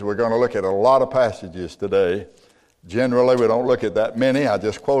We're going to look at a lot of passages today. Generally, we don't look at that many. I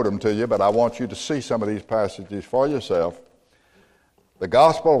just quote them to you, but I want you to see some of these passages for yourself. The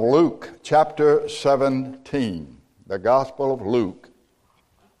Gospel of Luke, chapter 17. The Gospel of Luke,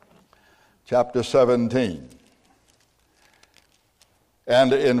 chapter 17.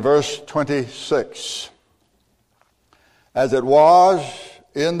 And in verse 26, as it was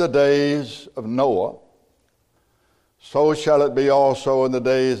in the days of Noah, so shall it be also in the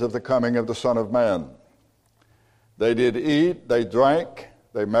days of the coming of the Son of Man. They did eat, they drank,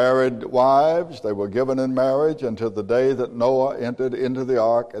 they married wives, they were given in marriage until the day that Noah entered into the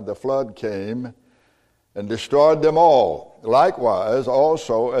ark, and the flood came and destroyed them all. Likewise,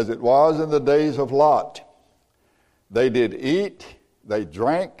 also, as it was in the days of Lot, they did eat, they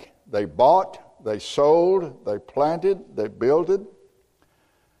drank, they bought, they sold, they planted, they builded.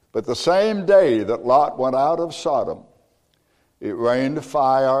 But the same day that Lot went out of Sodom, it rained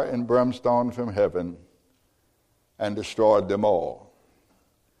fire and brimstone from heaven and destroyed them all.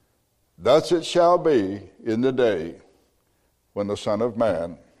 Thus it shall be in the day when the Son of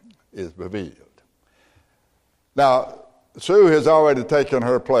Man is revealed. Now, Sue has already taken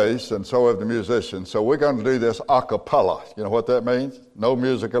her place, and so have the musicians, so we're going to do this a cappella. You know what that means? No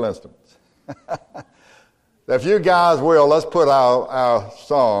musical instruments. If you guys will, let's put our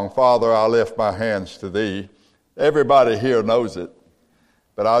song, Father, I Lift My Hands to Thee. Everybody here knows it,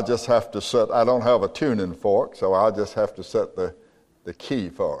 but I'll just have to set, I don't have a tuning fork, so I'll just have to set the key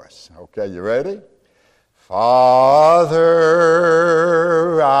for us. Okay, you ready? Father,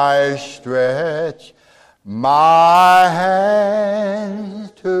 I stretch my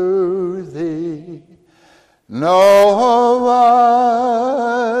hands to Thee, no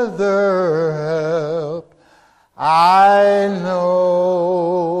other help I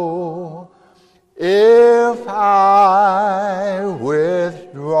know. If I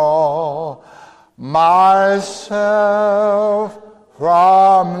withdraw myself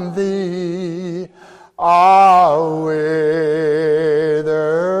from Thee,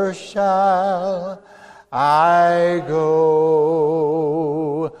 whither shall I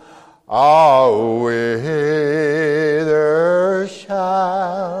go? Whither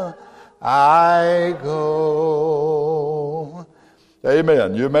shall I go?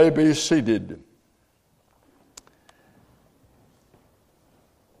 Amen. You may be seated.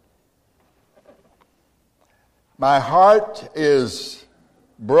 My heart is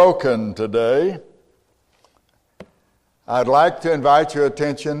broken today. I'd like to invite your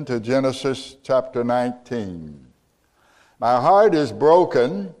attention to Genesis chapter 19. My heart is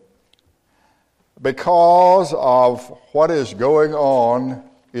broken because of what is going on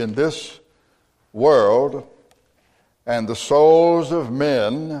in this world, and the souls of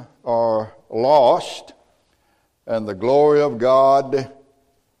men are lost, and the glory of God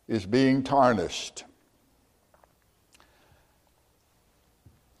is being tarnished.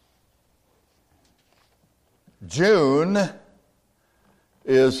 June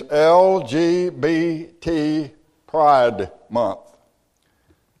is LGBT Pride Month.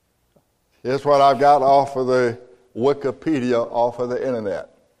 Here's what I've got off of the Wikipedia, off of the internet.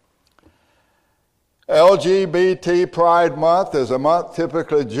 LGBT Pride Month is a month,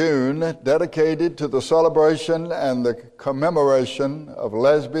 typically June, dedicated to the celebration and the commemoration of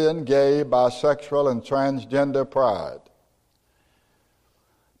lesbian, gay, bisexual, and transgender pride.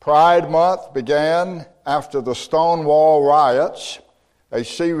 Pride Month began after the Stonewall riots, a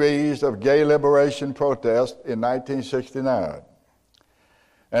series of gay liberation protests in 1969,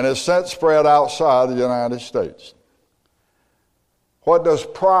 and has since spread outside the United States. What does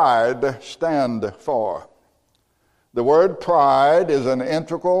pride stand for? The word pride is an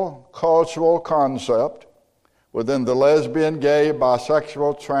integral cultural concept within the lesbian, gay,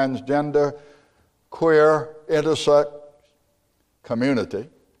 bisexual, transgender, queer, intersex community,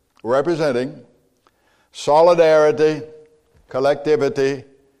 representing solidarity, collectivity,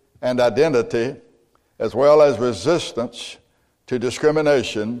 and identity, as well as resistance to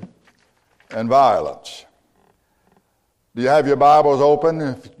discrimination and violence. Do you have your Bibles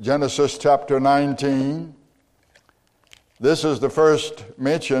open? Genesis chapter 19. This is the first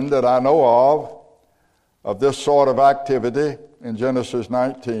mention that I know of this sort of activity in Genesis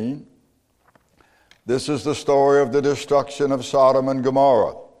 19. This is the story of the destruction of Sodom and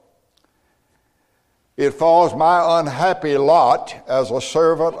Gomorrah. It falls my unhappy lot as a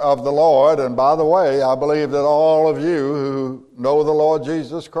servant of the Lord, and by the way, I believe that all of you who know the Lord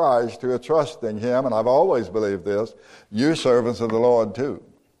Jesus Christ, who are trusting Him, and I've always believed this, you're servants of the Lord too.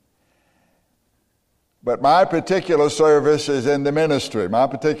 But my particular service is in the ministry. My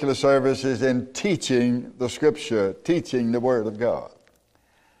particular service is in teaching the Scripture, teaching the Word of God.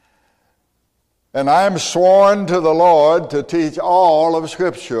 And I am sworn to the Lord to teach all of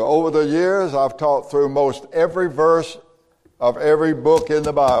Scripture. Over the years, I've taught through most every verse of every book in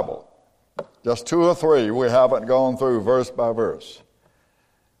the Bible. Just 2 or 3 we haven't gone through verse by verse.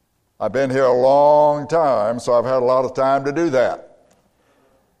 I've been here a long time, so I've had a lot of time to do that.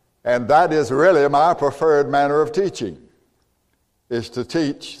 And that is really my preferred manner of teaching, is to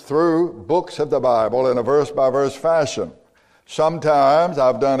teach through books of the Bible in a verse-by-verse fashion. Sometimes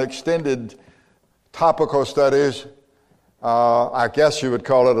I've done extended topical studies. I guess you would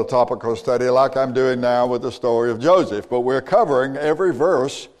call it a topical study like I'm doing now with the story of Joseph. But we're covering every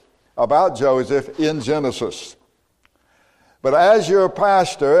verse about Joseph in Genesis. But as your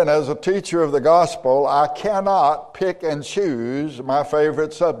pastor and as a teacher of the gospel, I cannot pick and choose my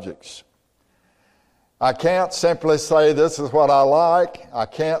favorite subjects. I can't simply say this is what I like. I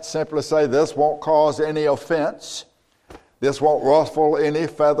can't simply say this won't cause any offense. This won't ruffle any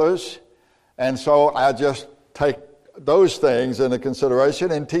feathers. And so I just take those things into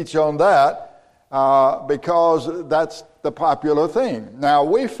consideration and teach on that because that's the popular thing. Now,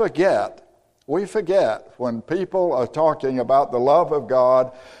 we forget when people are talking about the love of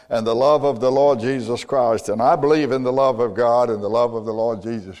God and the love of the Lord Jesus Christ. And I believe in the love of God and the love of the Lord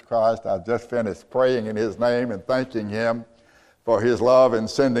Jesus Christ. I've just finished praying in His name and thanking Him for His love in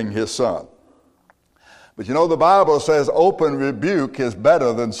sending His Son. But you know, the Bible says open rebuke is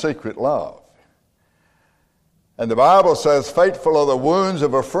better than secret love. And the Bible says, faithful are the wounds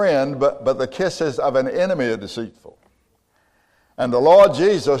of a friend, but the kisses of an enemy are deceitful. And the Lord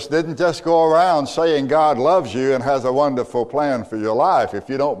Jesus didn't just go around saying God loves you and has a wonderful plan for your life. If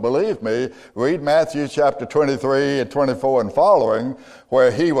you don't believe me, read Matthew chapter 23 and 24 and following,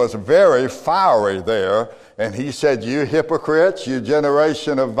 where He was very fiery there. And He said, you hypocrites, you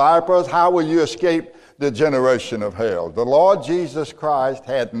generation of vipers, how will you escape the generation of hell? The Lord Jesus Christ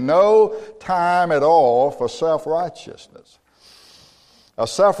had no time at all for self-righteousness. A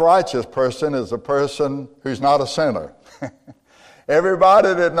self-righteous person is a person who's not a sinner.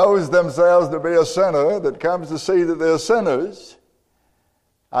 Everybody that knows themselves to be a sinner, that comes to see that they're sinners,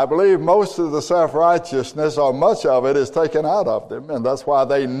 I believe most of the self-righteousness, or much of it, is taken out of them, and that's why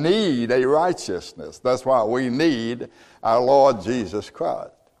they need a righteousness. That's why we need our Lord Jesus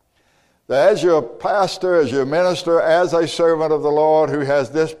Christ. As your pastor, as your minister, as a servant of the Lord who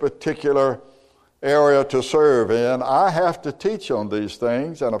has this particular area to serve in, I have to teach on these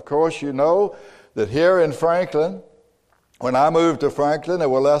things. And of course, you know that here in Franklin, when I moved to Franklin, there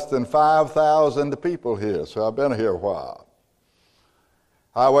were less than 5,000 people here, so I've been here a while.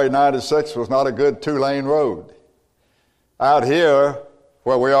 Highway 96 was not a good 2-lane road. Out here,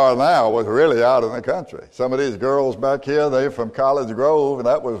 where we are now, was really out in the country. Some of these girls back here, they're from College Grove, and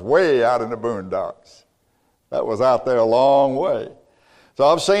that was way out in the boondocks. That was out there a long way. So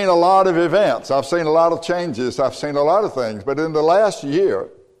I've seen a lot of events. I've seen a lot of changes. I've seen a lot of things. But in the last year,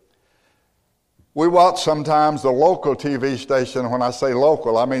 we watch sometimes the local TV station. When I say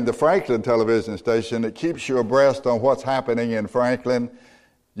local, I mean the Franklin television station. It keeps you abreast on what's happening in Franklin.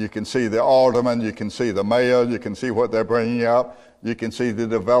 You can see the alderman, you can see the mayor, you can see what they're bringing up. You can see the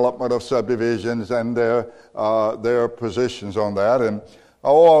development of subdivisions and their positions on that. And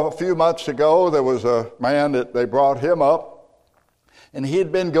a few months ago, there was a man that they brought him up, and he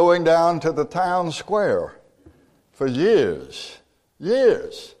had been going down to the town square for years.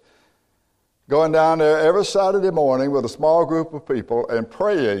 Going down there every Saturday morning with a small group of people and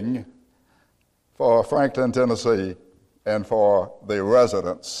praying for Franklin, Tennessee, and for the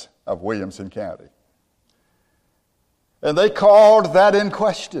residents of Williamson County. And they called that in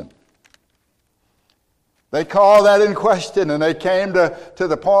question. They called that in question, and they came to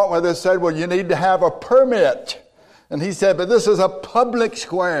the point where they said, well, you need to have a permit. And he said, but this is a public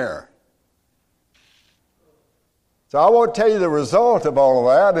square. So I won't tell you the result of all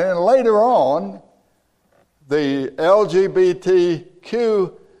of that. And later on, the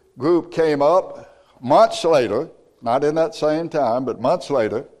LGBTQ group came up months later, not in that same time, but months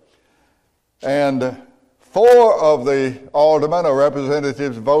later, and 4 of the aldermen or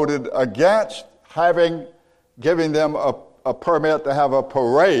representatives voted against giving them a permit to have a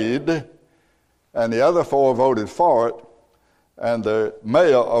parade, and the other 4 voted for it. And the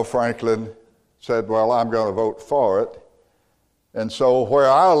mayor of Franklin said, well, I'm going to vote for it. And so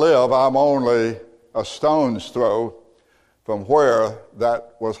where I live, I'm only a stone's throw from where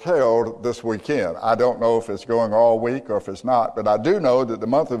that was held this weekend. I don't know if it's going all week or if it's not, but I do know that the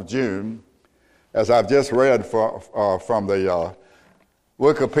month of June, as I've just read from the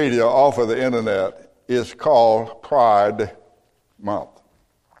Wikipedia off of the internet, is called Pride Month.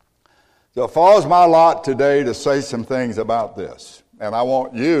 So it falls my lot today to say some things about this. And I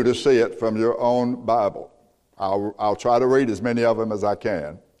want you to see it from your own Bible. I'll try to read as many of them as I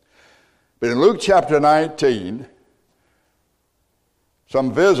can. But in Luke chapter 19,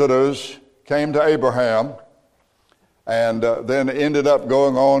 some visitors came to Abraham and then ended up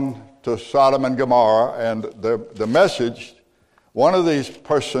going on to Sodom and Gomorrah. And the message, one of these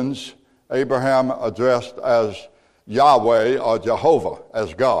persons, Abraham addressed as Yahweh or Jehovah,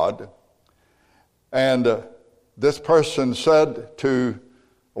 as God. And this person said to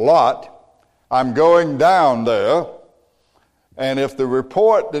Lot, I'm going down there, and if the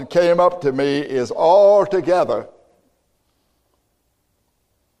report that came up to me is altogether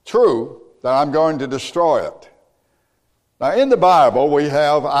true, then I'm going to destroy it. Now, in the Bible, we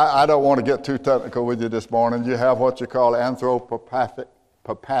have, I don't want to get too technical with you this morning, you have what you call anthropomorphic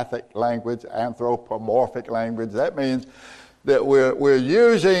language, anthropomorphic language. That means that we're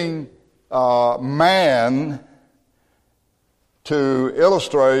using man to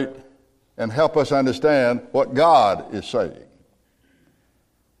illustrate and help us understand what God is saying.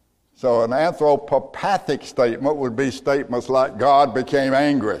 So an anthropopathic statement would be statements like God became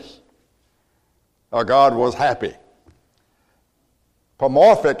angry or God was happy.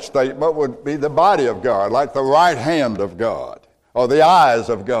 Pomorphic statement would be the body of God, like the right hand of God or the eyes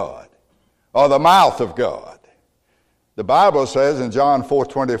of God or the mouth of God. The Bible says in John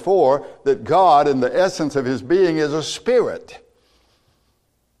 4:24 that God, in the essence of his being, is a spirit.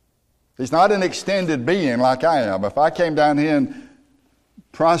 He's not an extended being like I am. If I came down here and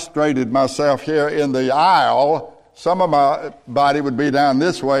prostrated myself here in the aisle, some of my body would be down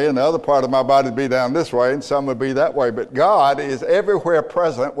this way and the other part of my body would be down this way and some would be that way. But God is everywhere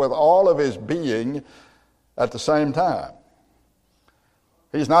present with all of his being at the same time.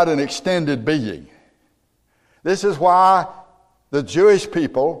 He's not an extended being. This is why the Jewish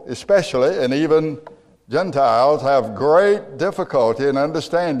people, especially, and even Gentiles, have great difficulty in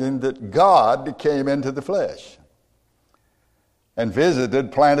understanding that God came into the flesh and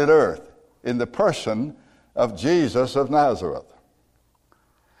visited planet Earth in the person of Jesus of Nazareth.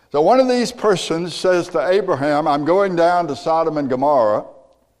 So one of these persons says to Abraham, I'm going down to Sodom and Gomorrah,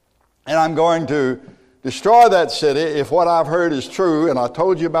 and I'm going to destroy that city if what I've heard is true. And I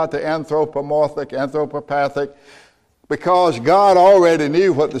told you about the anthropomorphic, anthropopathic, because God already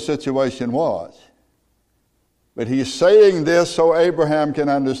knew what the situation was. But he's saying this so Abraham can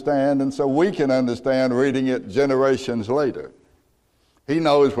understand and so we can understand reading it generations later. He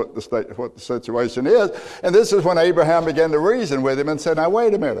knows what the situation is. And this is when Abraham began to reason with him and said, now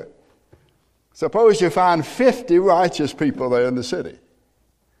wait a minute. Suppose you find 50 righteous people there in the city.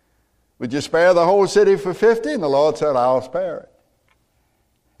 Would you spare the whole city for 50? And the Lord said, I'll spare it.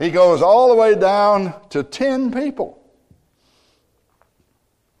 He goes all the way down to 10 people.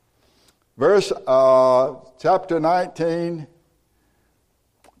 Chapter 19,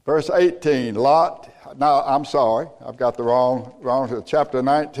 verse 18, Lot. Now, I'm sorry, I've got the wrong chapter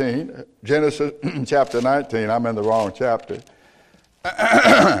 19, Genesis chapter 19, I'm in the wrong chapter.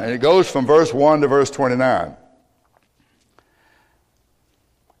 And it goes from verse 1 to verse 29.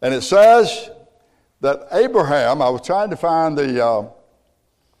 And it says that Abraham, I was trying to find the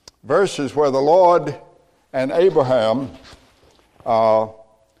verses where the Lord and Abraham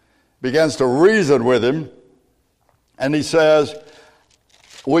begins to reason with him, and he says,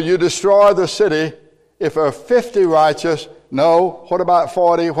 will you destroy the city if there are 50 righteous? No. What about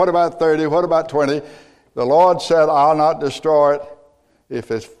 40? What about 30? What about 20? The Lord said, I'll not destroy it if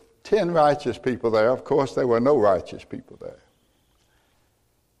there's 10 righteous people there. Of course, there were no righteous people there.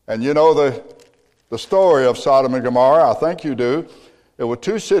 And you know the story of Sodom and Gomorrah, I think you do. There were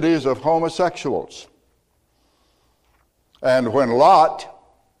two cities of homosexuals. And when Lot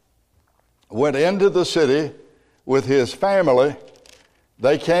went into the city with his family,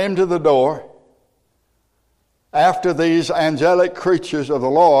 they came to the door after these angelic creatures of the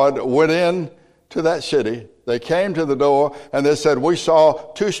Lord went in to that city. They came to the door and they said, we saw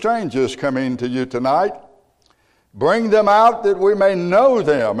two strangers coming to you tonight. Bring them out that we may know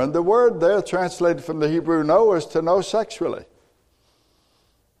them. And the word there translated from the Hebrew know is to know sexually.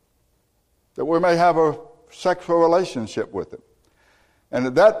 That we may have a sexual relationship with them. And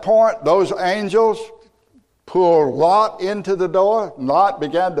at that point, those angels pulled Lot into the door. Lot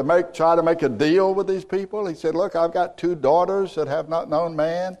began to try to make a deal with these people. He said, look, I've got 2 daughters that have not known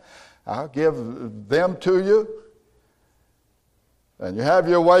man. I'll give them to you. And you have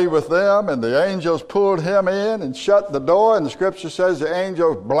your way with them. And the angels pulled him in and shut the door. And the scripture says the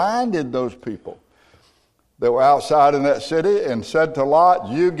angels blinded those people that were outside in that city and said to Lot,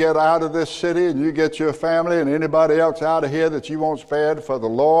 you get out of this city and you get your family and anybody else out of here that you won't spare, for the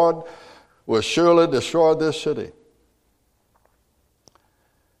Lord will surely destroy this city.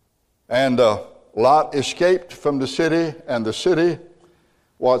 And Lot escaped from the city, and the city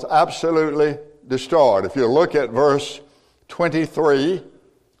was absolutely destroyed. If you look at verse 23,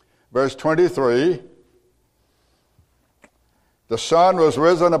 the sun was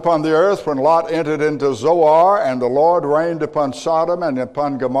risen upon the earth when Lot entered into Zoar, and the Lord rained upon Sodom and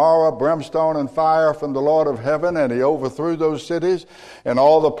upon Gomorrah brimstone and fire from the Lord of heaven, and he overthrew those cities and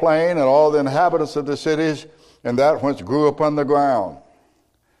all the plain and all the inhabitants of the cities and that which grew upon the ground.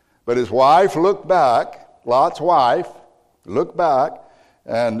 But his wife looked back, Lot's wife looked back,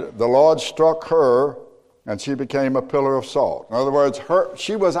 and the Lord struck her, and she became a pillar of salt. In other words,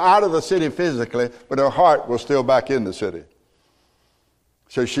 she was out of the city physically, but her heart was still back in the city.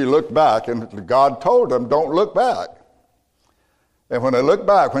 So she looked back, and God told them, don't look back. And when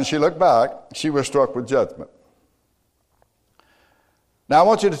she looked back, she was struck with judgment. Now I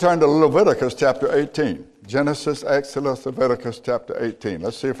want you to turn to Leviticus chapter 18. Genesis, Exodus, Leviticus chapter 18.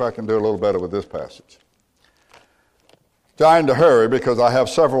 Let's see if I can do a little better with this passage. Trying to hurry because I have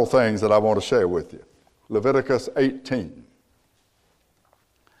several things that I want to share with you. Leviticus 18.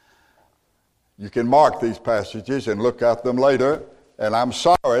 You can mark these passages and look at them later. And I'm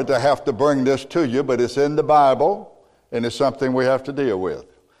sorry to have to bring this to you, but it's in the Bible, and it's something we have to deal with.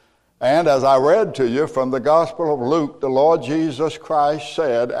 And as I read to you from the Gospel of Luke, the Lord Jesus Christ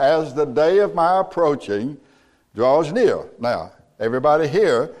said, as the day of my approaching draws near. Now, everybody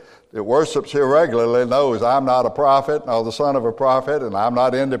here that worships here regularly knows I'm not a prophet nor the son of a prophet, and I'm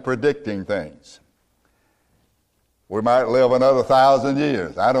not into predicting things. We might live another 1,000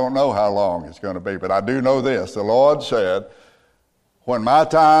 years. I don't know how long it's going to be, but I do know this. The Lord said, when my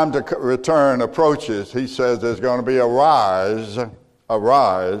time to return approaches, he says there's going to be a rise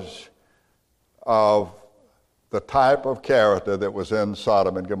of the type of character that was in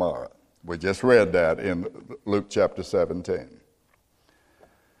Sodom and Gomorrah. We just read that in Luke chapter 17.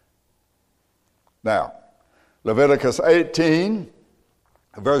 Now, Leviticus 18,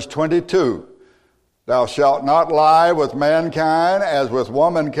 verse 22. Thou shalt not lie with mankind as with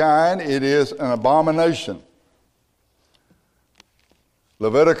womankind. It is an abomination.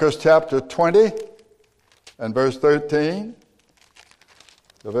 Leviticus chapter 20 and verse 13.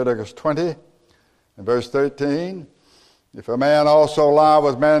 Leviticus 20 and verse 13. If a man also lie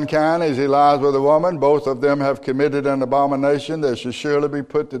with mankind as he lies with a woman, both of them have committed an abomination. They shall surely be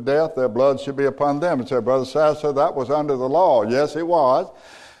put to death. Their blood shall be upon them. And said, Brother Sasser, that was under the law. Yes, it was.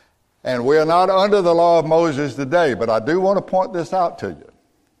 And we are not under the law of Moses today. But I do want to point this out to you.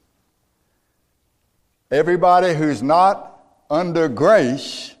 Everybody who's not under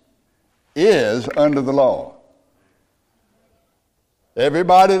grace is under the law.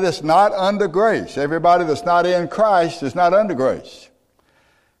 Everybody that's not under grace, everybody that's not in Christ is not under grace.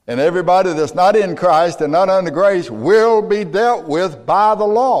 And everybody that's not in Christ and not under grace will be dealt with by the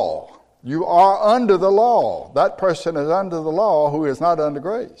law. You are under the law. That person is under the law who is not under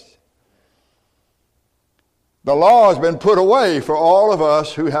grace. The law has been put away for all of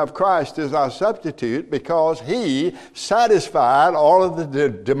us who have Christ as our substitute because he satisfied all of the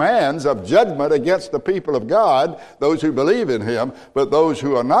demands of judgment against the people of God, those who believe in him, but those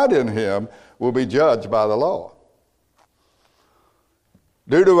who are not in him will be judged by the law.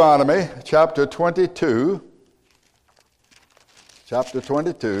 Deuteronomy chapter 22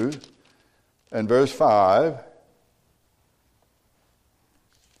 and verse 5.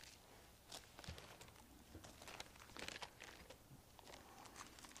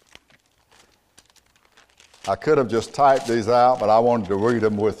 I could have just typed these out, but I wanted to read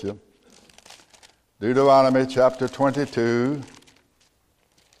them with you. Deuteronomy chapter 22.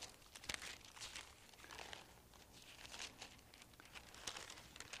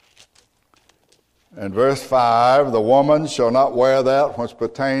 And verse 5, the woman shall not wear that which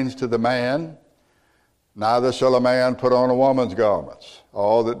pertains to the man, neither shall a man put on a woman's garments.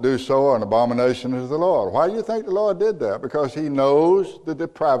 All that do so are an abomination to the Lord. Why do you think the Lord did that? Because he knows the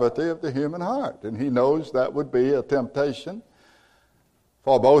depravity of the human heart. And he knows that would be a temptation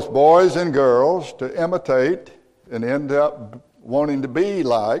for both boys and girls to imitate and end up wanting to be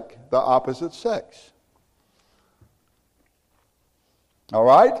like the opposite sex. All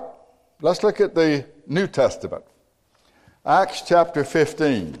right? Let's look at the New Testament. Acts chapter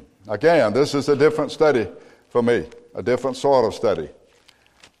 15. Again, this is a different study for me, a different sort of study.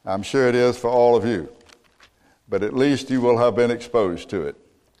 I'm sure it is for all of you, but at least you will have been exposed to it.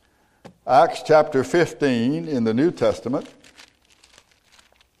 Acts chapter 15 in the New Testament,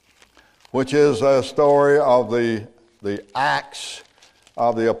 which is a story of the acts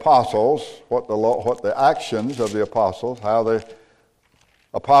of the apostles, what the actions of the apostles, how the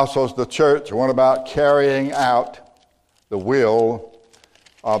apostles, the church, went about carrying out the will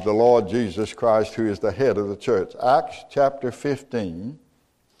of the Lord Jesus Christ, who is the head of the church. Acts chapter 15.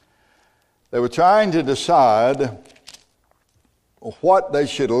 They were trying to decide what they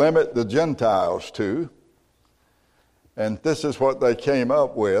should limit the Gentiles to. And this is what they came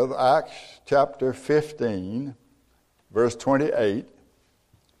up with. Acts chapter 15, verse 28.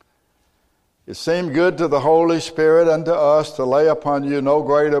 It seemed good to the Holy Spirit and to us to lay upon you no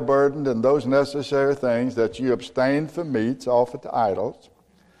greater burden than those necessary things, that you abstain from meats offered to idols,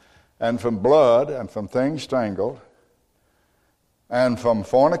 and from blood, and from things strangled, and from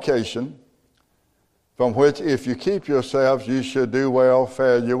fornication, from which if you keep yourselves, you should do well,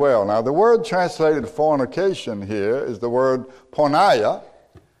 fare you well. Now, the word translated fornication here is the word porneia,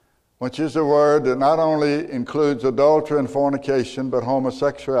 which is a word that not only includes adultery and fornication, but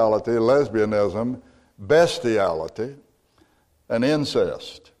homosexuality, lesbianism, bestiality, and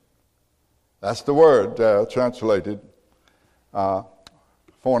incest. That's the word translated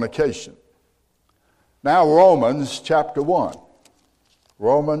fornication. Now, Romans chapter 1.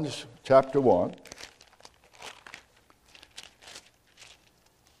 Romans chapter 1.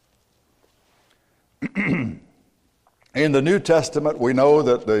 In the New Testament, we know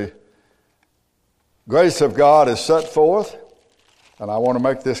that the grace of God is set forth, and I want to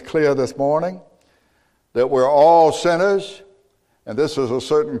make this clear this morning, that we're all sinners, and this is a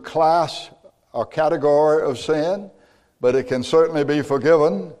certain class or category of sin, but it can certainly be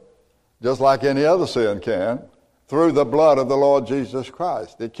forgiven, just like any other sin can, through the blood of the Lord Jesus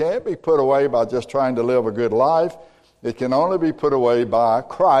Christ. It can't be put away by just trying to live a good life. It can only be put away by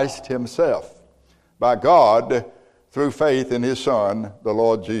Christ himself, by God, through faith in his Son, the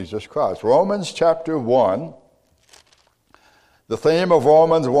Lord Jesus Christ. Romans chapter 1. The theme of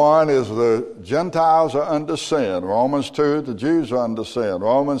Romans 1 is the Gentiles are under sin. Romans 2, the Jews are under sin.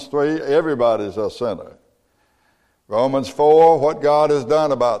 Romans 3, everybody's a sinner. Romans 4, what God has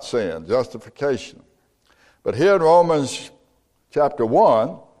done about sin, justification. But here in Romans chapter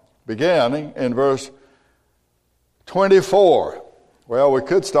 1, beginning in verse 24, well, we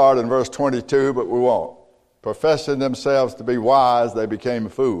could start in verse 22, but we won't. Professing themselves to be wise, they became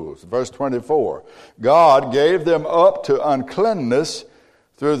fools. Verse 24, God gave them up to uncleanness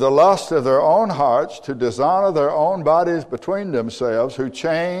through the lust of their own hearts, to dishonor their own bodies between themselves, who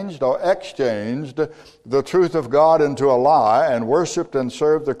changed or exchanged the truth of God into a lie, and worshipped and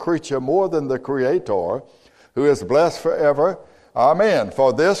served the creature more than the Creator, who is blessed forever. Amen.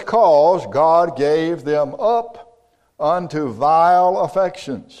 For this cause God gave them up unto vile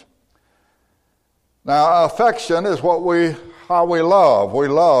affections. Now, affection is how we love. We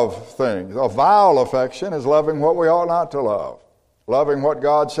love things. A vile affection is loving what we ought not to love, loving what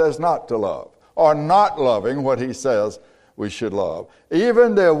God says not to love, or not loving what he says we should love.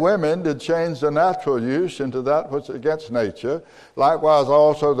 Even their women did change the natural use into that which is against nature. Likewise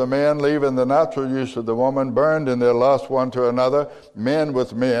also the men, leaving the natural use of the woman, burned in their lust one to another, men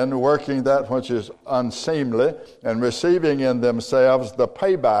with men, working that which is unseemly, and receiving in themselves the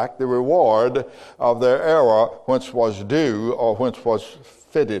payback, the reward of their error, which was due, or which was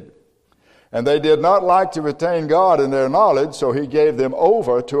fitted. And they did not like to retain God in their knowledge, so he gave them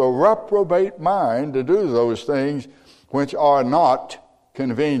over to a reprobate mind to do those things which are not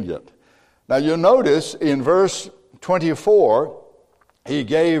convenient. Now you notice in verse 24, he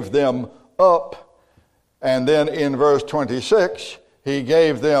gave them up, and then in verse 26, he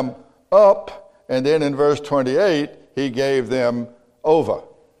gave them up, and then in verse 28, he gave them over.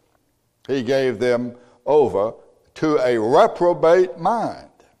 He gave them over to a reprobate mind.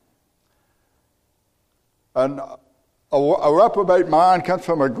 And a reprobate mind comes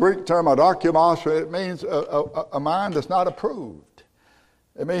from a Greek term, adokimos. It means a mind that's not approved.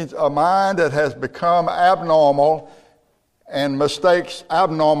 It means a mind that has become abnormal and mistakes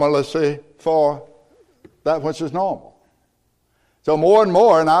abnormality for that which is normal. So more and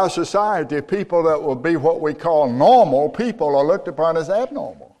more in our society, people that will be what we call normal people are looked upon as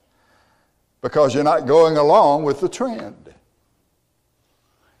abnormal because you're not going along with the trend.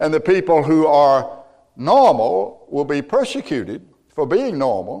 And the people who are normal will be persecuted for being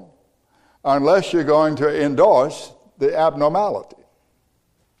normal unless you're going to endorse the abnormality.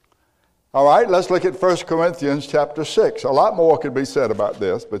 All right, let's look at 1 Corinthians chapter 6. A lot more could be said about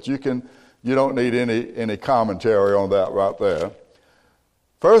this, but you don't need any commentary on that right there.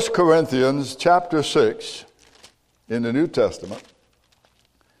 1 Corinthians chapter 6 in the New Testament.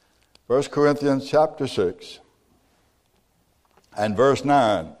 1 Corinthians chapter 6 and verse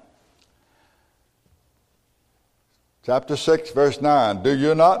 9. Chapter 6, verse 9. Do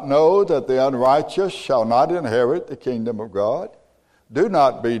you not know that the unrighteous shall not inherit the kingdom of God? Do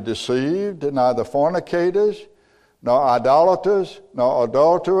not be deceived, neither fornicators, nor idolaters, nor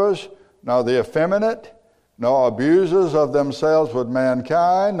adulterers, nor the effeminate, nor abusers of themselves with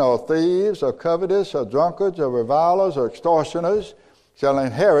mankind, nor thieves, or covetous, or drunkards, or revilers, or extortioners shall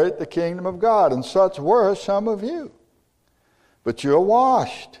inherit the kingdom of God. And such were some of you. But you're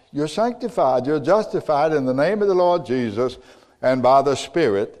washed, you're sanctified, you're justified in the name of the Lord Jesus and by the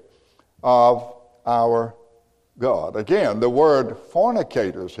Spirit of our God. Again, the word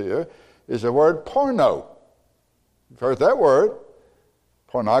fornicators here is the word porno. You've heard that word,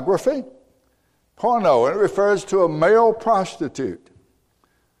 pornography. Porno, and it refers to a male prostitute.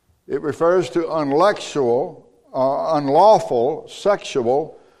 It refers to unlawful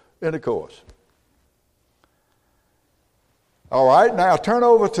sexual intercourse. All right, now turn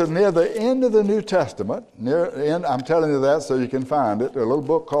over to near the end of the New Testament. Near the end, I'm telling you that so you can find it. There's a little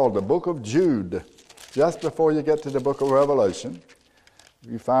book called the Book of Jude, just before you get to the book of Revelation.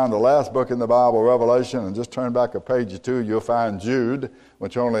 You find the last book in the Bible, Revelation, and just turn back a page or two, you'll find Jude,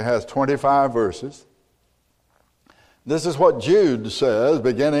 which only has 25 verses. This is what Jude says,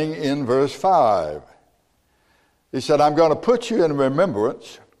 beginning in verse 5. He said, I'm going to put you in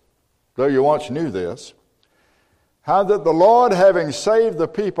remembrance, though you once knew this, how that the Lord, having saved the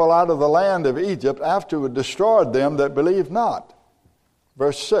people out of the land of Egypt, afterward destroyed them that believed not.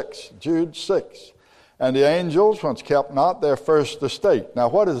 Verse 6, Jude 6. And the angels once kept not their first estate. Now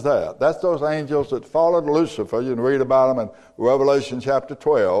what is that? That's those angels that followed Lucifer. You can read about them in Revelation chapter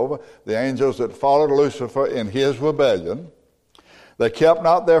 12. The angels that followed Lucifer in his rebellion. They kept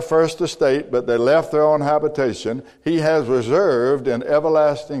not their first estate, but they left their own habitation. He has reserved in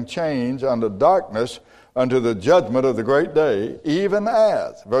everlasting chains under darkness unto the judgment of the great day, even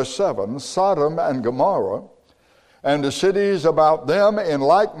as, verse 7, Sodom and Gomorrah, and the cities about them in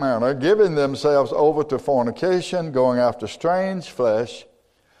like manner, giving themselves over to fornication, going after strange flesh,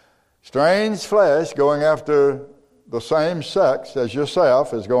 going after the same sex as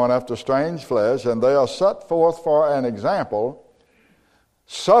yourself is going after strange flesh, and they are set forth for an example,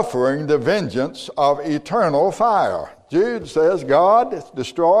 suffering the vengeance of eternal fire. Jude says God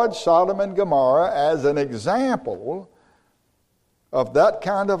destroyed Sodom and Gomorrah as an example of that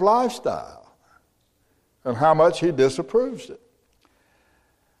kind of lifestyle and how much he disapproves it.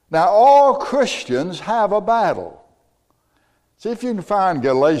 Now, all Christians have a battle. See if you can find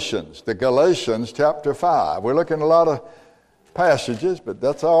Galatians, the Galatians chapter 5. We're looking at a lot of passages, but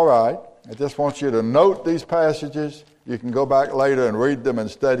that's all right. I just want you to note these passages. You can go back later and read them and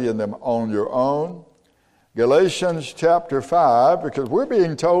study them on your own. Galatians chapter 5, because we're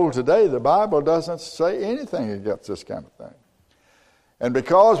being told today the Bible doesn't say anything against this kind of thing. And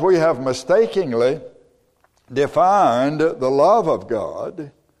because we have mistakenly defined the love of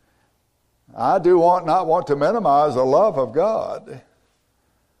God, I do not want to minimize the love of God,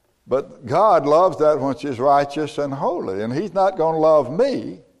 but God loves that which is righteous and holy, and he's not going to love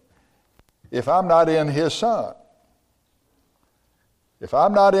me if I'm not in his Son. If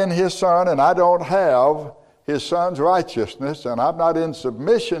I'm not in his Son and I don't have his Son's righteousness and I'm not in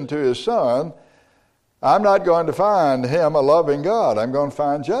submission to his Son, I'm not going to find him a loving God. I'm going to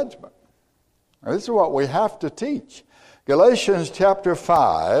find judgment. Now, this is what we have to teach. Galatians chapter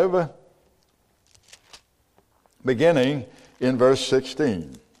 5, beginning in verse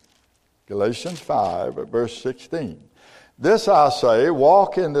 16. Galatians 5, verse 16. This I say,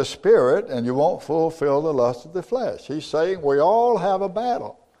 walk in the Spirit, and you won't fulfill the lust of the flesh. He's saying we all have a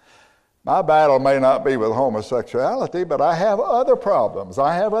battle. My battle may not be with homosexuality, but I have other problems.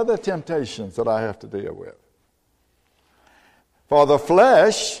 I have other temptations that I have to deal with. For the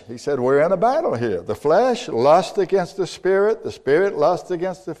flesh, he said, we're in a battle here. The flesh lusts against the Spirit lusts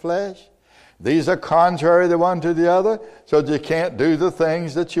against the flesh. These are contrary the one to the other, so that you can't do the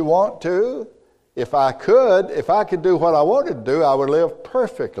things that you want to. If I could do what I wanted to do, I would live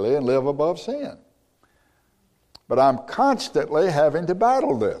perfectly and live above sin. But I'm constantly having to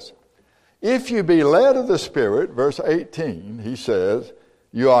battle this. If you be led of the Spirit, verse 18, he says,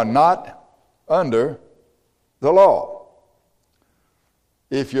 you are not under the law.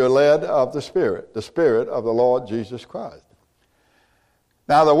 If you're led of the Spirit of the Lord Jesus Christ.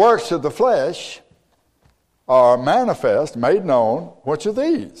 Now the works of the flesh are manifest, made known, which are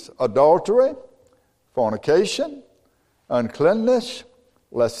these? Adultery, fornication, uncleanness,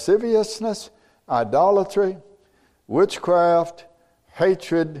 lasciviousness, idolatry, witchcraft,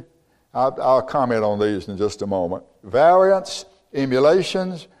 hatred. I'll comment on these in just a moment. Variance,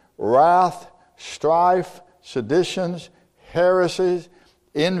 emulations, wrath, strife, seditions, heresies,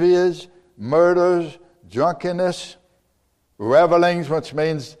 envies, murders, drunkenness, revelings, which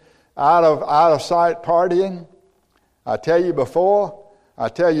means out of sight partying. I tell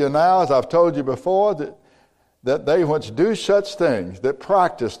you now, as I've told you before, that that they which do such things, that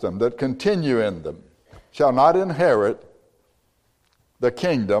practice them, that continue in them, shall not inherit the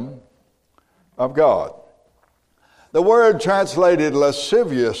kingdom of God. The word translated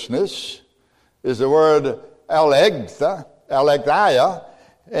lasciviousness is the word alegthia,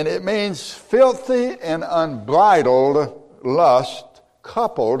 and it means filthy and unbridled lust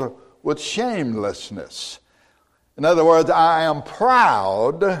coupled with shamelessness. In other words, I am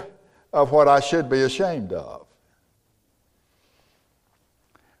proud of what I should be ashamed of.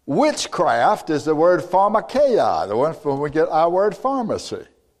 Witchcraft is the word pharmakeia, the one from we get our word pharmacy,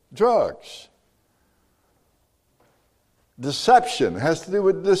 drugs. Deception has to do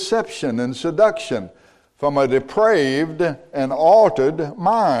with deception and seduction from a depraved and altered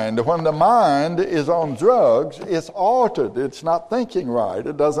mind. When the mind is on drugs, it's altered. It's not thinking right.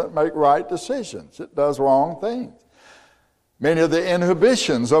 It doesn't make right decisions. It does wrong things. Many of the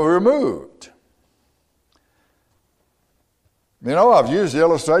inhibitions are removed. You know, I've used the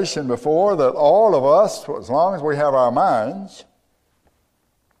illustration before that all of us, as long as we have our minds,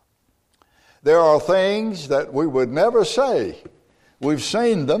 there are things that we would never say. We've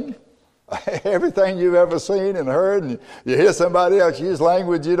seen them. Everything you've ever seen and heard, and you hear somebody else use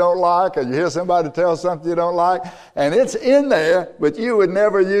language you don't like, or you hear somebody tell something you don't like, and it's in there, but you would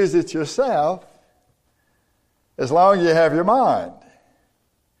never use it yourself as long as you have your mind.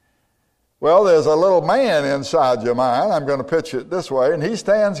 Well, there's a little man inside your mind, I'm going to picture it this way, and he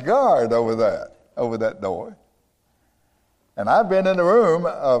stands guard over that door. And I've been in the room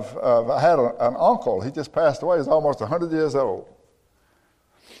I had an uncle, he just passed away, he's almost 100 years old.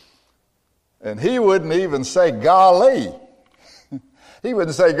 And he wouldn't even say golly. He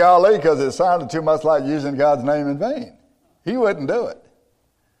wouldn't say golly because it sounded too much like using God's name in vain. He wouldn't do it.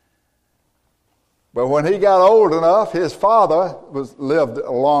 But when he got old enough, his father lived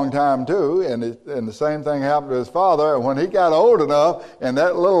a long time too, and the same thing happened to his father. And when he got old enough, and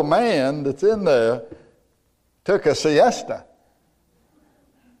that little man that's in there took a siesta,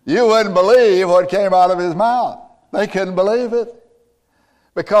 you wouldn't believe what came out of his mouth. They couldn't believe it.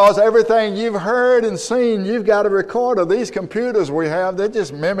 Because everything you've heard and seen, you've got a recorder. These computers we have, they're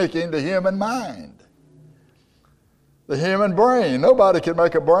just mimicking the human mind. The human brain. Nobody can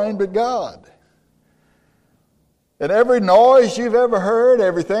make a brain but God. And every noise you've ever heard,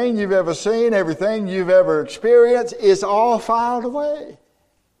 everything you've ever seen, everything you've ever experienced, is all filed away.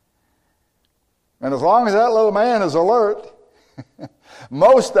 And as long as that little man is alert,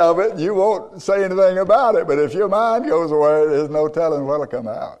 most of it, you won't say anything about it, but if your mind goes away, there's no telling what'll come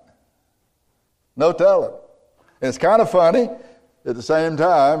out. No telling. It's kind of funny. At the same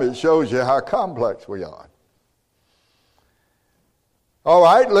time, it shows you how complex we are. All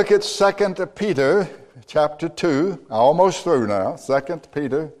right, look at 2 Peter chapter 2. I'm almost through now. 2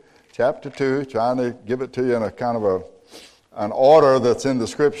 Peter chapter 2, trying to give it to you in a kind of an order that's in the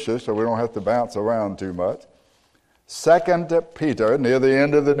Scripture so we don't have to bounce around too much. 2 Peter, near the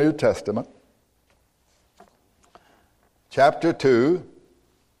end of the New Testament, chapter 2.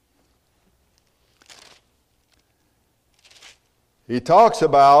 He talks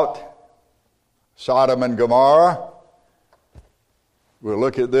about Sodom and Gomorrah. We'll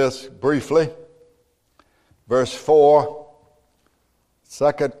look at this briefly. Verse 4,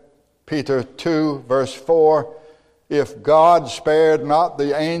 2 Peter 2, verse 4. If God spared not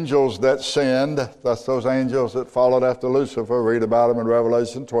the angels that sinned, that's those angels that followed after Lucifer, read about them in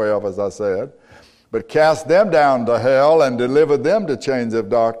Revelation 12, as I said, but cast them down to hell and delivered them to chains of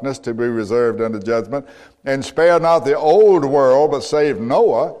darkness to be reserved unto judgment, and spared not the old world, but saved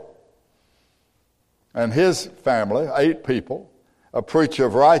Noah and his family, 8 people, a preacher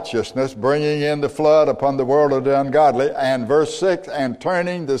of righteousness, bringing in the flood upon the world of the ungodly, and verse 6, and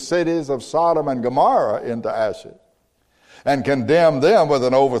turning the cities of Sodom and Gomorrah into ashes, and condemn them with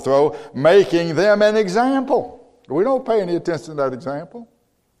an overthrow, making them an example. We don't pay any attention to that example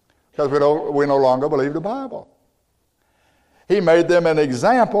because we no longer believe the Bible. He made them an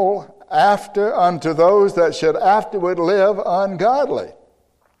example unto those that should afterward live ungodly.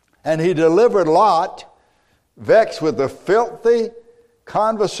 And he delivered Lot, vexed with the filthy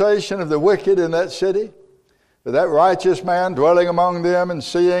conversation of the wicked in that city. But that righteous man dwelling among them and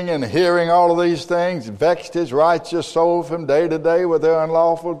seeing and hearing all of these things vexed his righteous soul from day to day with their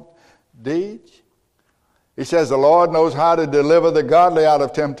unlawful deeds. He says the Lord knows how to deliver the godly out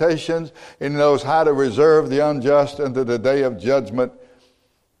of temptations, and He knows how to reserve the unjust unto the day of judgment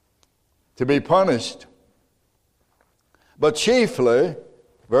to be punished. But chiefly,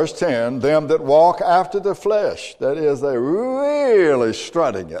 verse 10, them that walk after the flesh, that is, they're really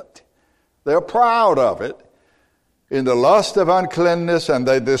strutting it. They're proud of it. in the lust of uncleanness, and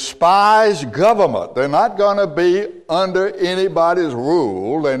they despise government. They're not going to be under anybody's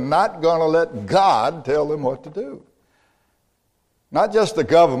rule. They're not going to let God tell them what to do. Not just the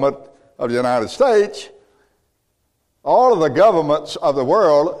government of the United States. All of the governments of the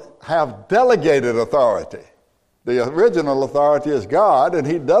world have delegated authority. The original authority is God, and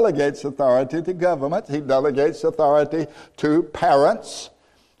he delegates authority to government. He delegates authority to parents.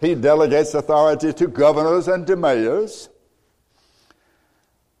 He delegates authority to governors and to mayors.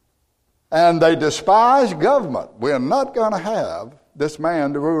 And they despise government. We're not going to have this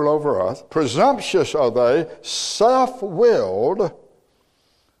man to rule over us. Presumptuous are they, self-willed.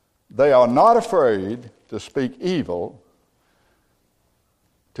 They are not afraid to speak evil,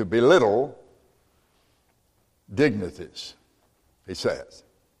 to belittle dignities, he says.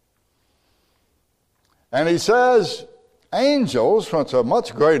 And he says, angels, which are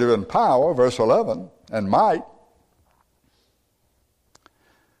much greater in power, verse 11, and might,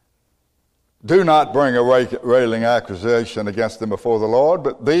 do not bring a railing accusation against them before the Lord,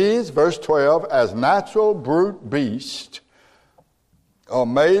 but these, verse 12, as natural brute beasts, are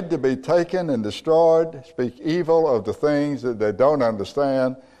made to be taken and destroyed, speak evil of the things that they don't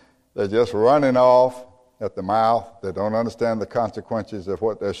understand. They're just running off at the mouth. They don't understand the consequences of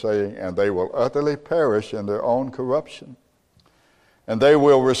what they're saying, and they will utterly perish in their own corruption. And they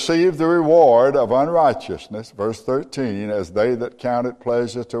will receive the reward of unrighteousness, verse 13, as they that count it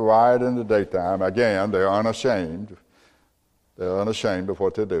pleasure to riot in the daytime. Again, they're unashamed. They're unashamed of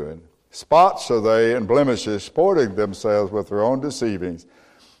what they're doing. Spots are they and blemishes, sporting themselves with their own deceivings,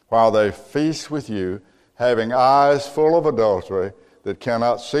 while they feast with you, having eyes full of adultery that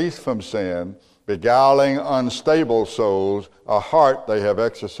cannot cease from sin, beguiling unstable souls, a heart they have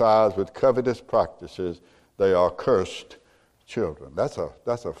exercised with covetous practices. They are cursed children. That's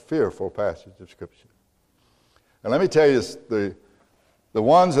a fearful passage of Scripture. And let me tell you, the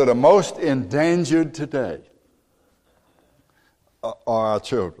ones that are most endangered today are our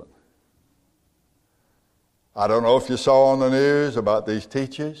children. I don't know if you saw on the news about these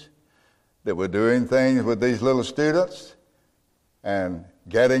teachers that were doing things with these little students and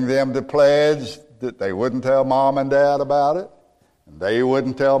getting them to pledge that they wouldn't tell mom and dad about it, and they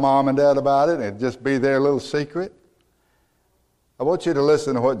wouldn't tell mom and dad about it, and it'd just be their little secret. I want you to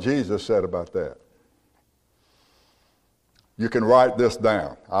listen to what Jesus said about that. You can write this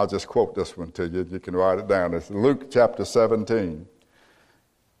down. I'll just quote this one to you. You can write it down. It's Luke chapter 17.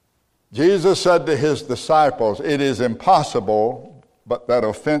 Jesus said to his disciples, "It is impossible, but that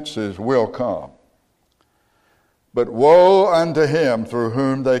offenses will come. But woe unto him through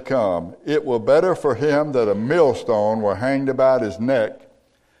whom they come. It were better for him that a millstone were hanged about his neck,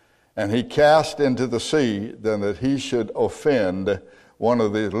 and he cast into the sea, than that he should offend one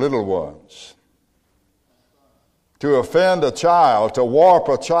of these little ones." To offend a child, to warp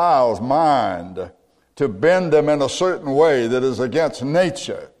a child's mind, to bend them in a certain way that is against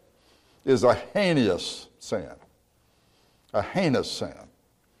nature, is a heinous sin. A heinous sin.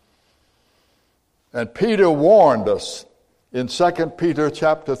 And Peter warned us in 2 Peter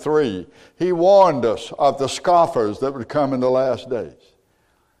chapter 3. He warned us of the scoffers that would come in the last days.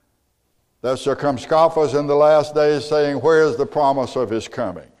 There shall come scoffers in the last days saying, "Where is the promise of his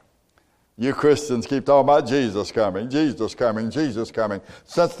coming?" You Christians keep talking about Jesus coming, Jesus coming, Jesus coming.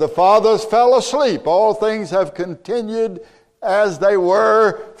 Since the fathers fell asleep, all things have continued as they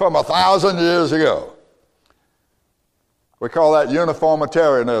were from 1,000 years ago. We call that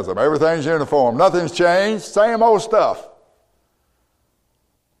uniformitarianism. Everything's uniform. Nothing's changed. Same old stuff.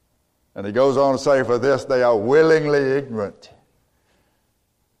 And he goes on to say, "For this they are willingly ignorant."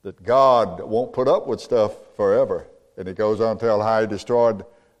 That God won't put up with stuff forever. And he goes on to tell how he destroyed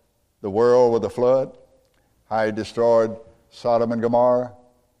the world with the flood, how he destroyed Sodom and Gomorrah.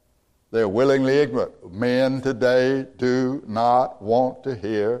 They're willingly ignorant. Men today do not want to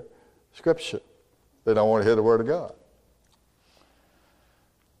hear Scripture. They don't want to hear the Word of God.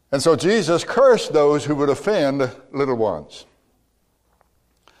 And so Jesus cursed those who would offend little ones.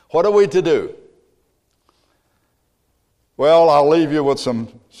 What are we to do? Well, I'll leave you with some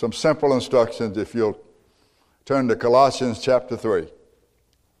simple instructions if you'll turn to Colossians chapter 3.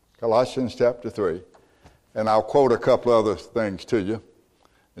 Colossians chapter 3. And I'll quote a couple other things to you,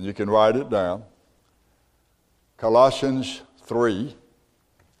 and you can write it down. Colossians 3.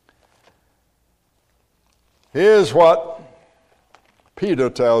 Here's what Peter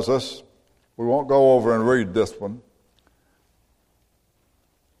tells us. We won't go over and read this one.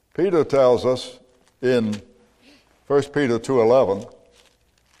 Peter tells us in 1 Peter 2:11,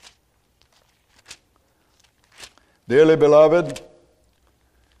 "Dearly beloved,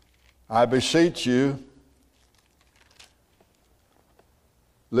 I beseech you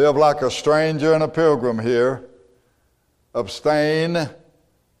Live like a stranger and a pilgrim here. Abstain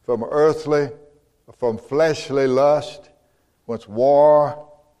from fleshly lust, which war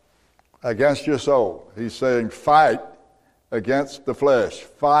against your soul. He's saying fight against the flesh.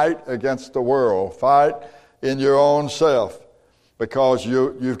 Fight against the world. Fight in your own self. Because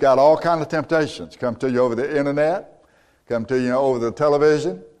you've got all kinds of temptations. Come to you over the internet. Come to you over the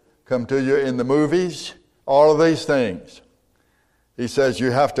television. Come to you in the movies. All of these things. He says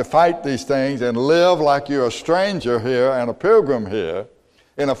you have to fight these things and live like you're a stranger here and a pilgrim here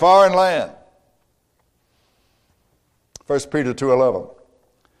in a foreign land. 1 Peter 2:11.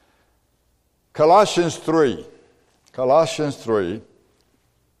 Colossians 3. Colossians 3.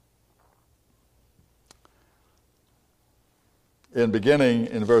 Beginning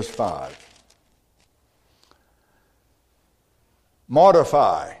in verse 5.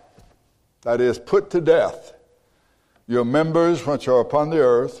 Mortify, that is, put to death, your members which are upon the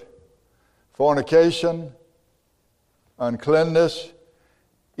earth, fornication, uncleanness,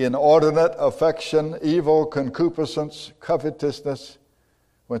 inordinate affection, evil concupiscence, covetousness,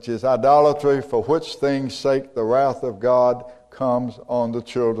 which is idolatry, for which things' sake the wrath of God comes on the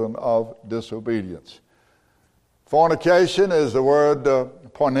children of disobedience. Fornication is the word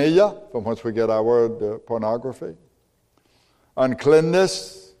porneia, from which we get our word pornography.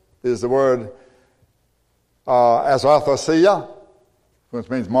 Uncleanness is the word azothesia, which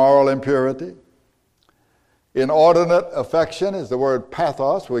means moral impurity. Inordinate affection is the word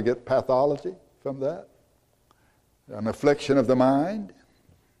pathos. We get pathology from that. An affliction of the mind.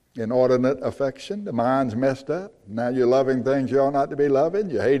 Inordinate affection. The mind's messed up. Now you're loving things you ought not to be loving.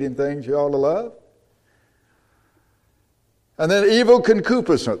 You're hating things you ought to love. And then evil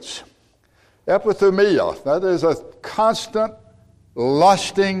concupiscence. Epithumia. That is a constant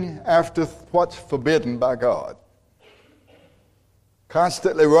lusting after what's forbidden by God.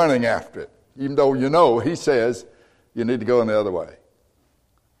 Constantly running after it. Even though you know he says you need to go in the other way.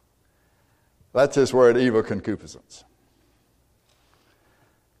 That's his word, evil concupiscence.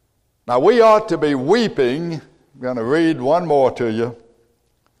 Now we ought to be weeping. I'm going to read one more to you,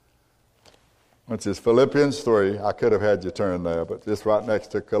 which is Philippians 3. I could have had you turn there, but it's right next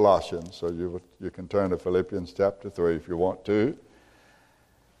to Colossians, so you can turn to Philippians chapter 3 if you want to.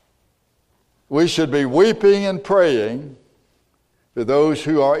 We should be weeping and praying for those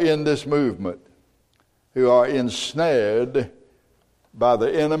who are in this movement, who are ensnared by the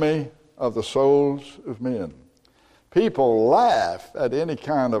enemy of the souls of men. People laugh at any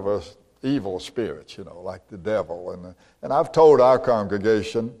kind of a evil spirit, like the devil. And I've told our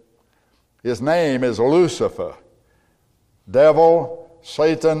congregation, his name is Lucifer. Devil,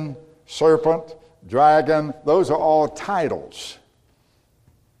 Satan, serpent, dragon, those are all titles.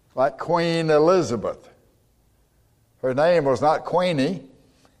 Like Queen Elizabeth. Her name was not Queenie.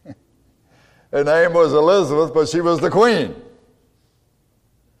 Her name was Elizabeth, but she was the queen.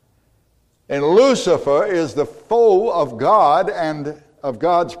 And Lucifer is the foe of God and of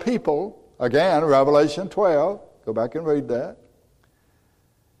God's people. Again, Revelation 12. Go back and read that.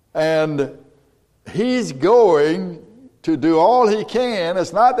 And he's going to do all he can.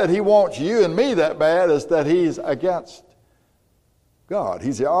 It's not that he wants you and me that bad. It's that he's against God.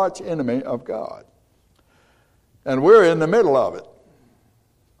 He's the arch enemy of God. And we're in the middle of it.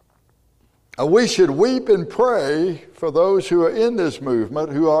 And we should weep and pray for those who are in this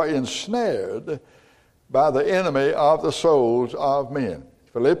movement, who are ensnared by the enemy of the souls of men.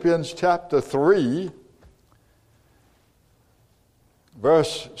 Philippians chapter 3,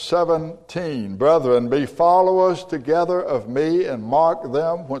 verse 17. Brethren, be followers together of me, and mark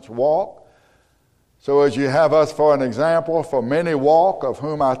them which walk, so as you have us for an example. For many walk, of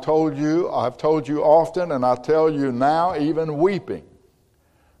whom I've told you often, and I tell you now, even weeping,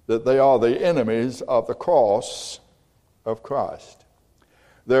 that they are the enemies of the cross of Christ.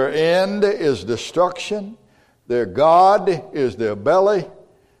 Their end is destruction. Their God is their belly.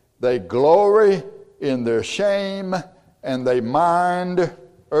 They glory in their shame, and they mind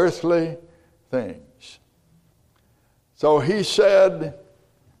earthly things. So he said,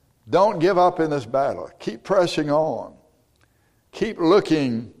 don't give up in this battle. Keep pressing on. Keep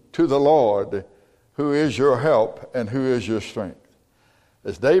looking to the Lord, who is your help and who is your strength.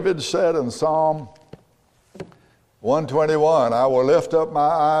 As David said in Psalm 121, I will lift up my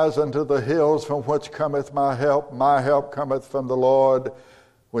eyes unto the hills from which cometh my help. My help cometh from the Lord,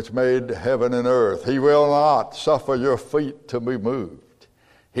 which made heaven and earth. He will not suffer your feet to be moved.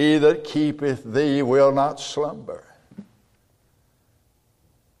 He that keepeth thee will not slumber.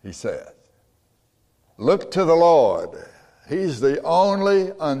 He said, look to the Lord. He's the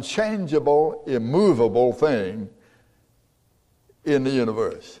only unchangeable, immovable thing in the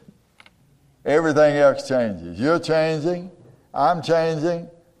universe. Everything else changes. You're changing. I'm changing.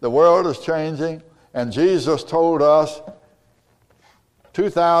 The world is changing. And Jesus told us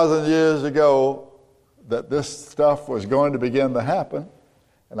 2,000 years ago that this stuff was going to begin to happen.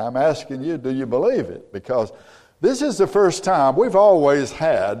 And I'm asking you, do you believe it? Because this is the first time. We've always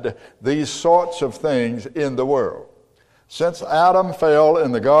had these sorts of things in the world. Since Adam fell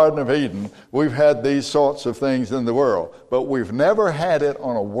in the Garden of Eden, we've had these sorts of things in the world. But we've never had it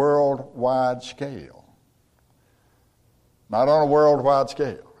on a worldwide scale. Not on a worldwide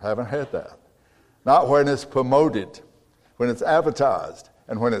scale. Haven't had that. Not when it's promoted, when it's advertised,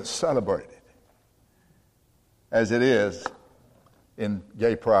 and when it's celebrated, as it is in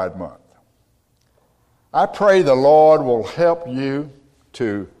Gay Pride Month. I pray the Lord will help you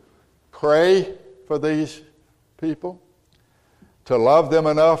to pray for these people, to love them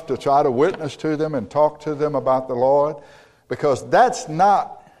enough to try to witness to them and talk to them about the Lord, because that's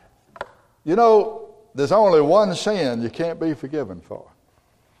not, there's only one sin you can't be forgiven for.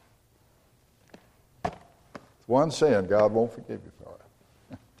 One sin God won't forgive you for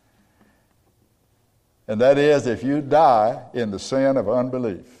it. And that is, if you die in the sin of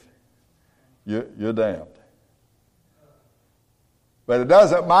unbelief, you're damned. But it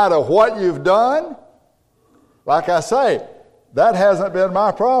doesn't matter what you've done. Like I say, that hasn't been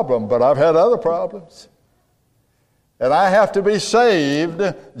my problem, but I've had other problems. And I have to be saved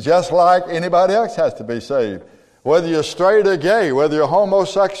just like anybody else has to be saved. Whether you're straight or gay, whether you're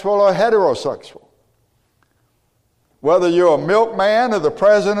homosexual or heterosexual, whether you're a milkman or the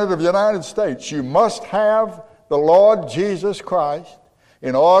President of the United States, you must have the Lord Jesus Christ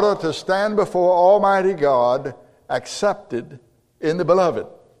in order to stand before Almighty God accepted in the beloved.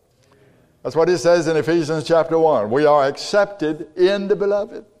 That's what he says in Ephesians chapter 1. We are accepted in the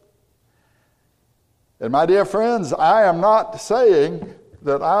beloved. And my dear friends, I am not saying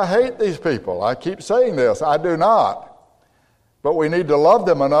that I hate these people. I keep saying this. I do not. But we need to love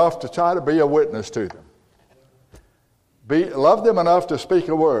them enough to try to be a witness to them. Love them enough to speak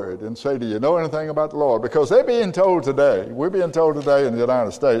a word and say, do you know anything about the Lord? Because they're being told today, we're being told today in the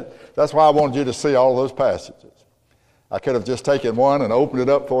United States. That's why I wanted you to see all those passages. I could have just taken one and opened it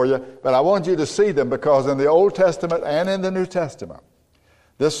up for you, but I want you to see them because in the Old Testament and in the New Testament,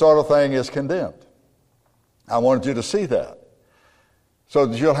 this sort of thing is condemned. I wanted you to see that so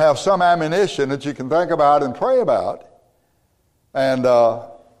that you'll have some ammunition that you can think about and pray about and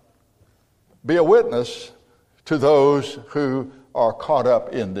be a witness to those who are caught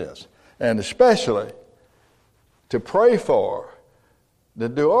up in this. And especially to pray for, to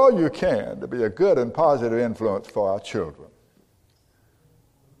do all you can to be a good and positive influence for our children.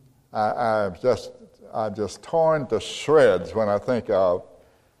 I'm just torn to shreds when I think of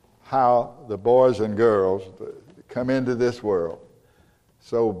how the boys and girls come into this world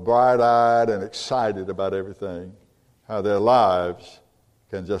so bright-eyed and excited about everything, how their lives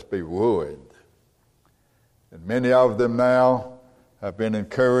can just be ruined. And many of them now have been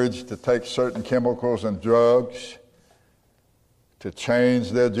encouraged to take certain chemicals and drugs to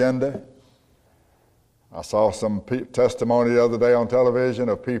change their gender. I saw some testimony the other day on television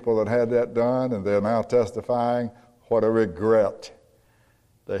of people that had that done, and they're now testifying what a regret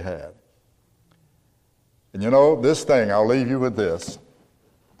they had. And this thing, I'll leave you with this,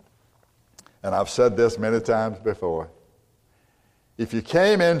 and I've said this many times before. If you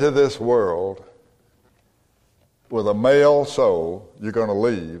came into this world with a male soul, you're going to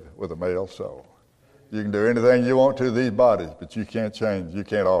leave with a male soul. You can do anything you want to these bodies, but you can't change, you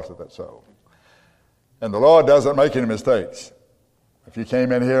can't alter that soul. And the Lord doesn't make any mistakes. If you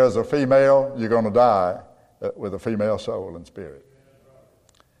came in here as a female, you're going to die with a female soul and spirit.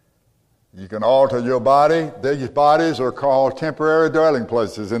 You can alter your body. These bodies are called temporary dwelling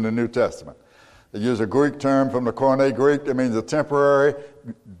places in the New Testament. They use a Greek term from the Koine Greek that means a temporary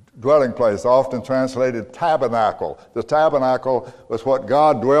dwelling place, often translated tabernacle. The tabernacle was what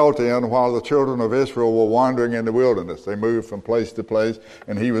God dwelt in while the children of Israel were wandering in the wilderness. They moved from place to place,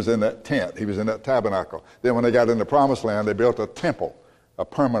 and he was in that tent. He was in that tabernacle. Then when they got in the promised land, they built a temple, a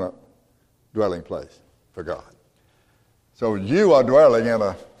permanent dwelling place for God. So you are dwelling in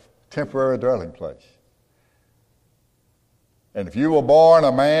a temporary dwelling place. And if you were born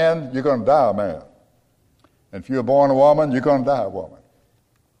a man, you're going to die a man. And if you were born a woman, you're going to die a woman.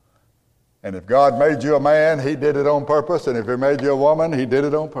 And if God made you a man, he did it on purpose. And if he made you a woman, he did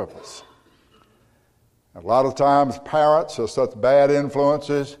it on purpose. A lot of times parents are such bad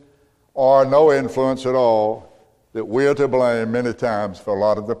influences or no influence at all that we're to blame many times for a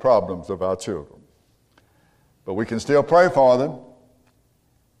lot of the problems of our children. But we can still pray for them.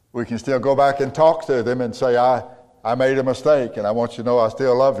 We can still go back and talk to them and say, I I made a mistake, and I want you to know I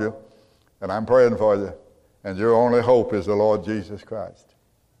still love you, and I'm praying for you, and your only hope is the Lord Jesus Christ.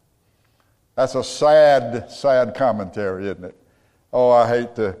 That's a sad, sad commentary, isn't it? Oh, I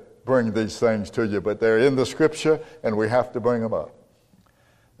hate to bring these things to you, but they're in the Scripture, and we have to bring them up.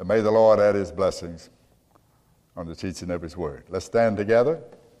 And may the Lord add his blessings on the teaching of his word. Let's stand together.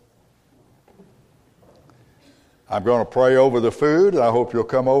 I'm going to pray over the food. I hope you'll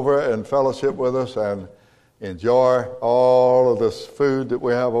come over and fellowship with us and enjoy all of this food that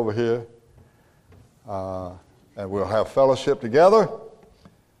we have over here. And we'll have fellowship together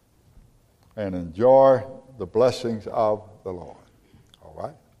and enjoy the blessings of the Lord. All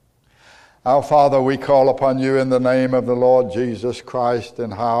right? Our Father, we call upon you in the name of the Lord Jesus Christ,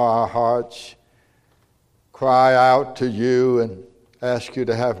 and how our hearts cry out to you and ask you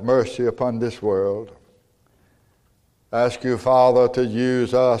to have mercy upon this world. Ask you, Father, to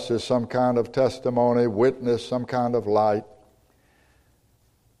use us as some kind of testimony, witness, some kind of light.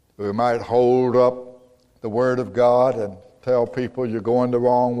 We might hold up the Word of God and tell people you're going the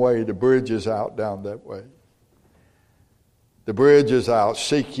wrong way. The bridge is out down that way. The bridge is out.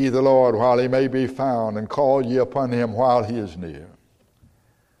 Seek ye the Lord while he may be found, and call ye upon him while he is near.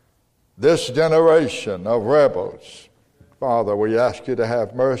 This generation of rebels, Father, we ask you to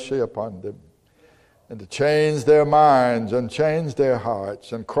have mercy upon them, and to change their minds and change their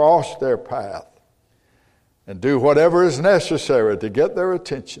hearts and cross their path and do whatever is necessary to get their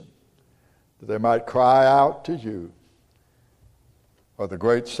attention, that they might cry out to you for the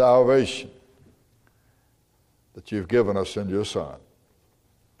great salvation that you've given us in your Son.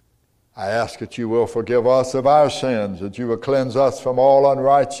 I ask that you will forgive us of our sins, that you will cleanse us from all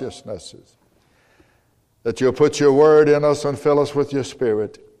unrighteousnesses, that you'll put your word in us and fill us with your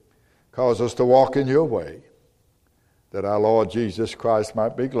Spirit. Cause us to walk in your way, that our Lord Jesus Christ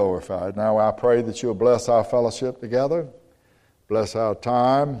might be glorified. Now I pray that you'll bless our fellowship together, bless our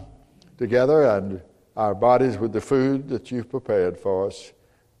time together, and our bodies with the food that you've prepared for us.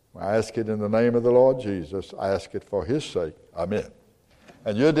 I ask it in the name of the Lord Jesus. I ask it for his sake. Amen.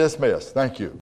 And you're dismissed. Thank you.